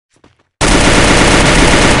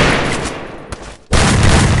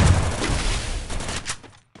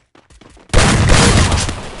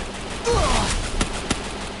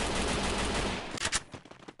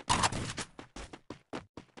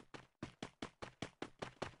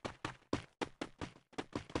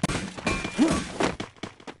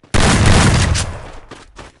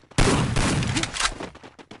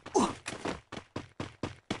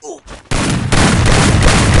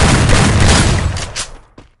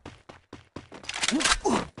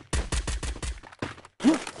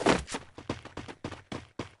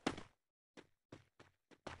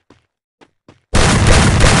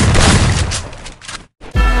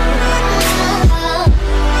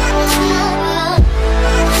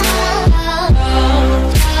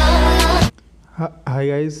Hi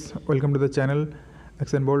guys, welcome to the channel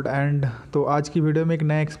एक्शनबोल्ट। And तो आज की वीडियो में एक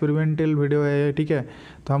नया एक्सपेरिमेंटल वीडियो है, ठीक है।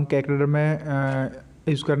 तो हम कैरेक्टर में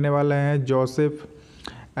यूज़ करने वाले हैं जोसेफ,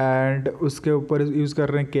 एंड उसके ऊपर यूज़ कर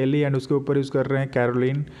रहे हैं केली, एंड उसके ऊपर यूज़ कर रहे हैं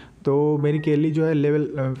कैरोलिन। तो मेरी केली जो है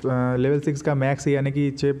लेवल 6 का मैक्स है, यानी कि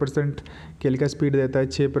 6% केली का स्पीड देता है,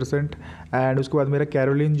 6%। एंड उसके बाद मेरा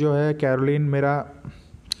कैरोलिन जो है, कैरोलिन मेरा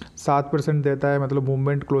 7% देता है, मतलब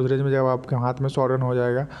मूवमेंट क्लोज रेंज में जब आपके हाथ में शॉटगन हो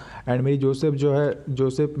जाएगा। एंड मेरी जोसेफ जो है,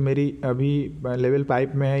 जोसेफ मेरी अभी लेवल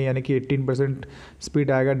 5 में है, यानी कि 18%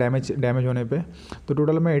 स्पीड आएगा डैमेज होने पे। तो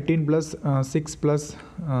टोटल में 18 + 6 +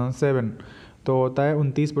 7 तो होता है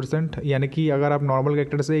 29%। यानी कि अगर आप नॉर्मल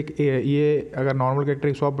कैरेक्टर से अगर नॉर्मल कैरेक्टर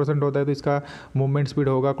 100% होता है तो इसका मूवमेंट स्पीड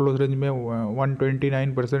होगा क्लोज रेंज में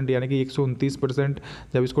 129%, यानी कि 129%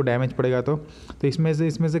 जब इसको डैमेज पड़ेगा। तो इसमें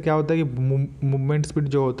से क्या होता है कि मूवमेंट स्पीड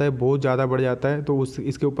जो होता है बहुत ज़्यादा बढ़ जाता है। तो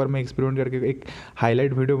इसके ऊपर मैं एक्सपेरिमेंट करके एक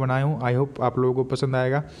हाईलाइट वीडियो बनाया हूँ। आई होप आप लोगों को पसंद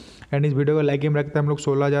आएगा। एंड इस वीडियो का लाइक एम रखते हैं हम लोग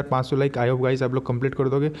 16,500 लाइक। आई होप गाइस आप लोग कंप्लीट कर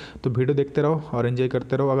दोगे। तो वीडियो देखते रहो और एंजॉय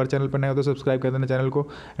करते रहो। अगर चैनल पर नए हो तो सब्सक्राइब कर देना चैनल को,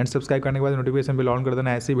 एंड सब्सक्राइब करने के बाद नोटिफिकेशन बेल ऑन कर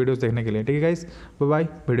देना ऐसी वीडियोस देखने के लिए, ठीक है guys. Bye bye,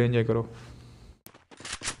 video enjoy करो।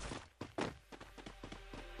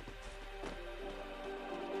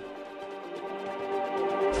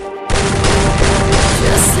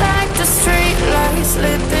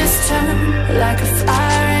 Lit this town like a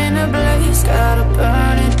fire in a blaze, gotta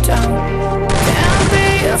burn it down. Can't be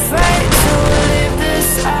afraid to leave this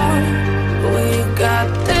out. We got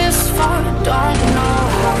this far, don't know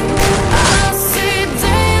how. I see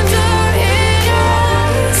danger in your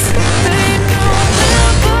eyes. They know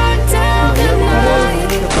we'll burn down the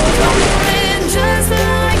night. Coming just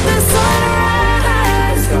like the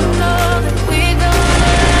sunrise. You know that we gonna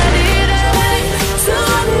let it away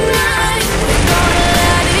tonight.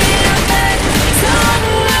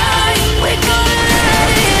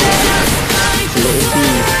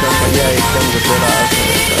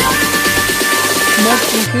 मैं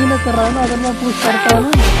push ही नहीं कर रहा हूँ ना। अगर मैं push करता हूँ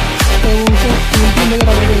ना तो उसे उल्टी नजर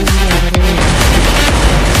आ रही है।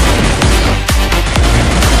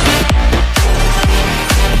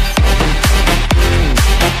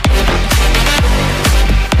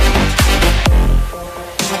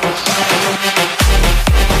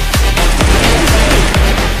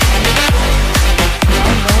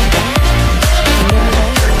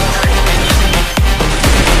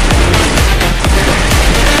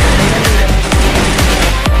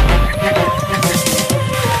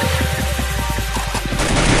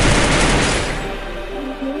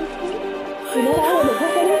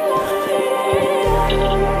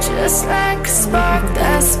 Just like a spark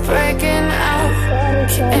that's breaking out.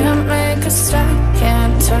 Can't make a stop,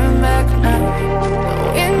 can't turn back now.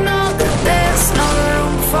 We know that there's no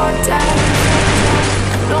room for doubt.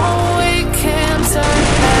 No, we can't turn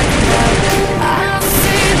back now. I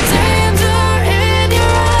see danger in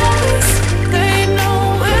your eyes. They know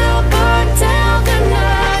we'll burn down the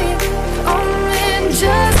night. Coming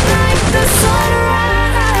just like the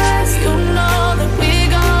sunrise. You know that we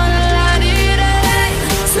gonna light it up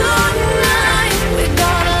tonight. We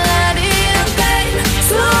gonna let it up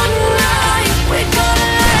tonight. We gonna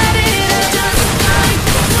let it up just like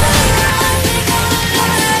the sunrise. We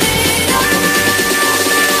gonna let it up.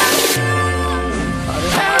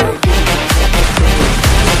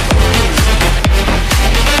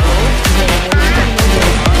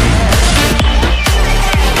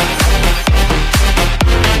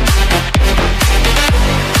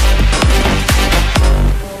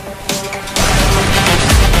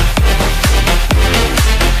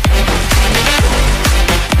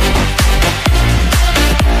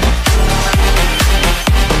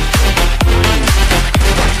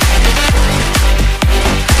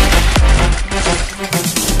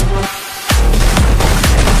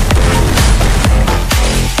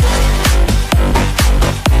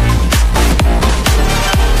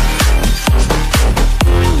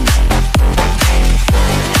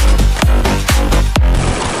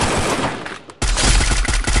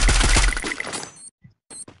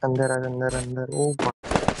 अंदर अंदर अंदर ओ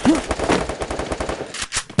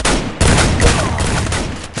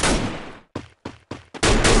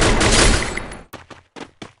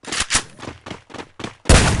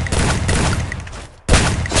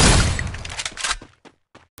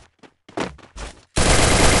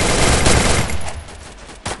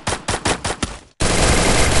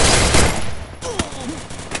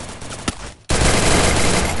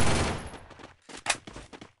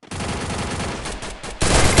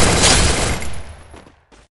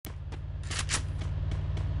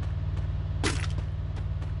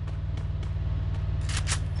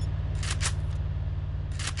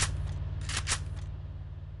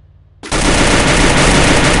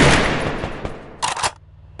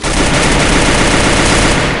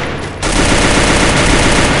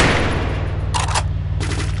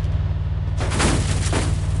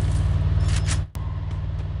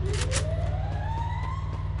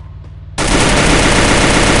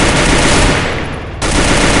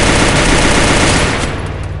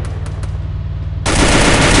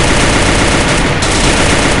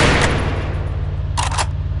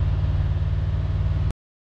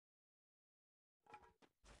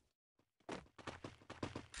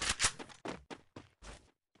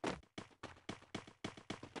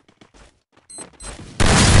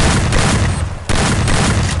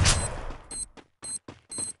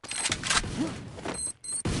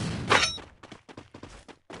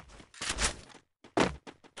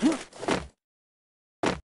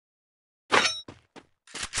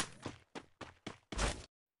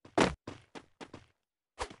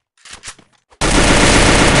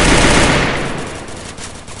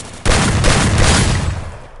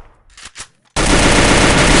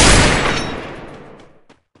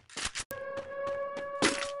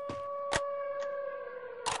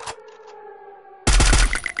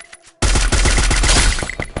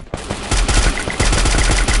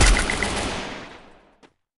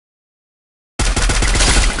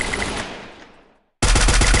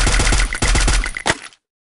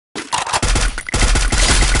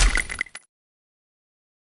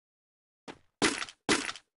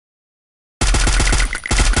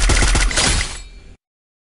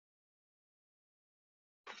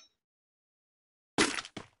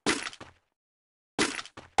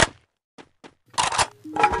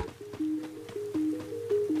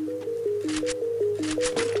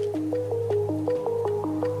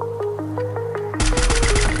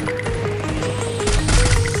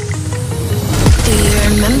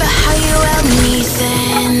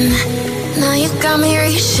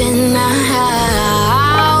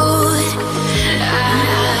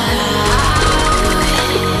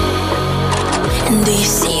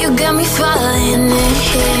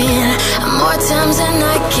times and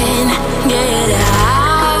I can't get out.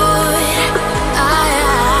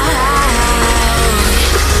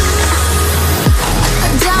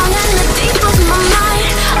 Down in the deep of my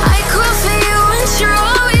mind, I crawl for you and you're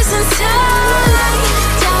always inside.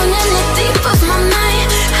 Down in the deep of my mind,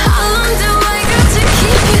 how long do I got to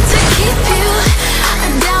keep you, to keep you?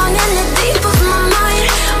 Down in the deep of my mind,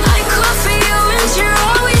 I crawl for you and you're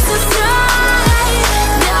always inside.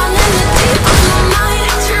 Down in the deep of my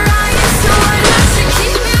mind, trying so hard not to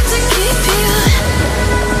keep you, to keep you.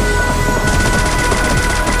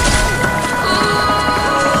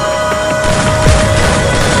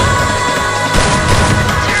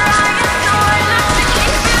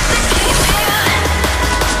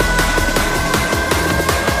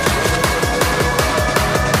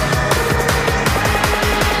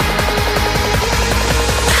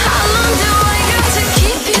 How long do I got to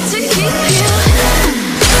keep you, to keep you?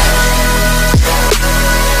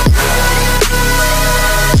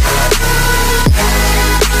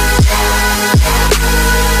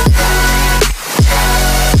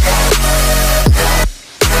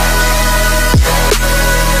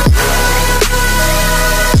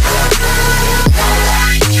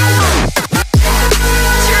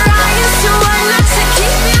 Trying so hard not to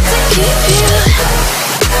keep you, to keep you.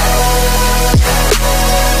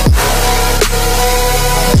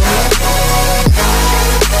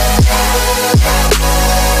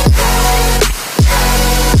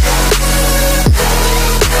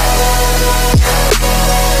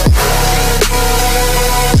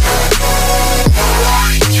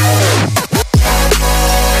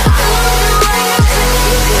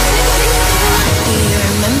 Do you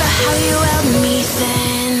remember how you held me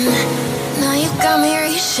then? Now you got me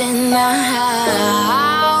reaching out,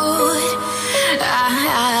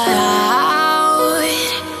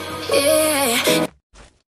 yeah.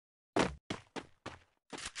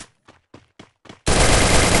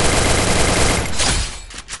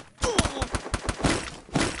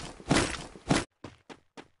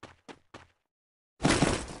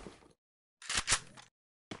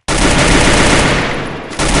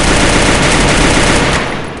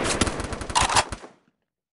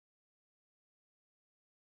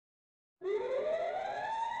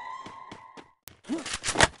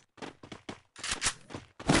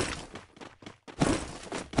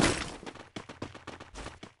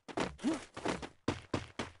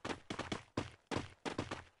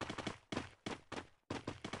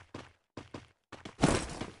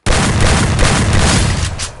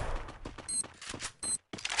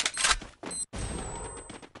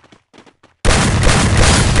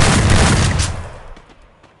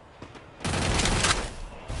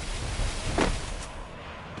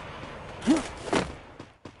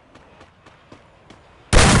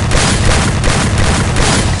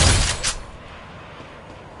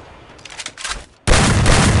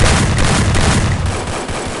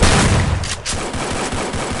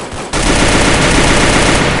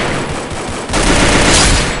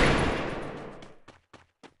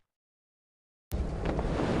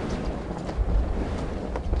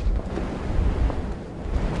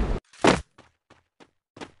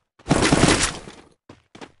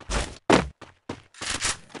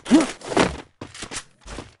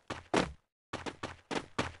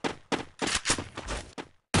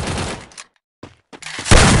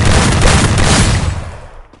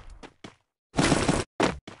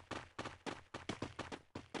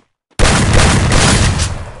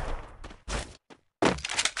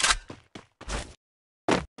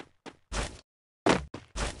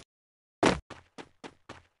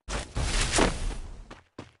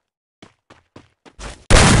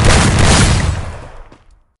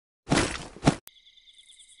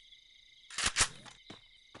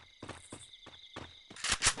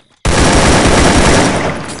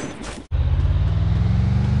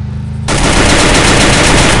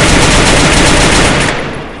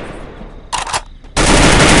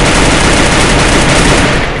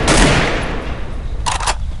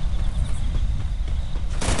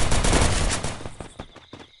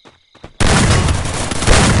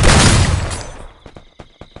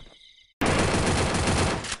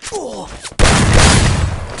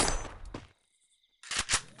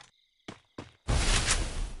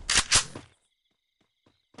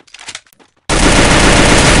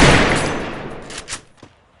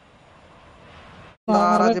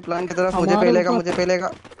 Maharaj plan की तरफ मुझे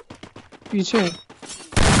पहलेगा पीछे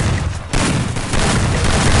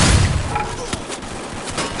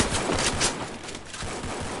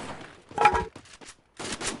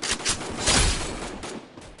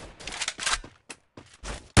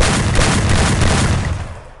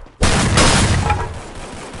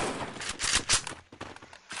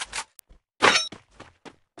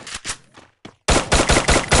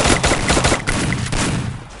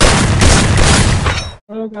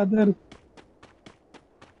हो कादर।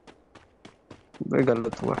 भाई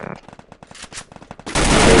गलत हुआ यार।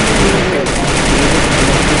 अरे नहीं,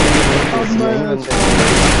 अब मैं यही बंदे ऐसा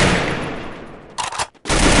हैं।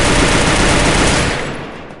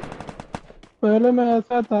 पहले मैं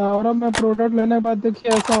ऐसा था और अब मैं प्रोडक्ट लेने के बाद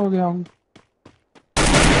देखिए ऐसा हो गया हूँ।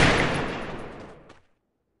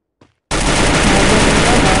 मजा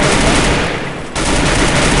लेगा मारेगा।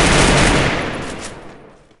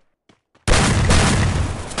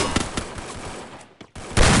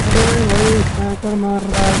 अरे भाई स्नाइपर मार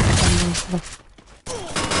रहा है खतरनाक सा।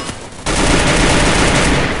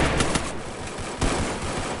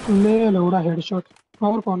 ले लोड़ा हेडशॉट।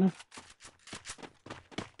 और कौन है?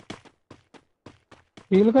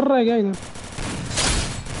 हील कर रहा है क्या इधर?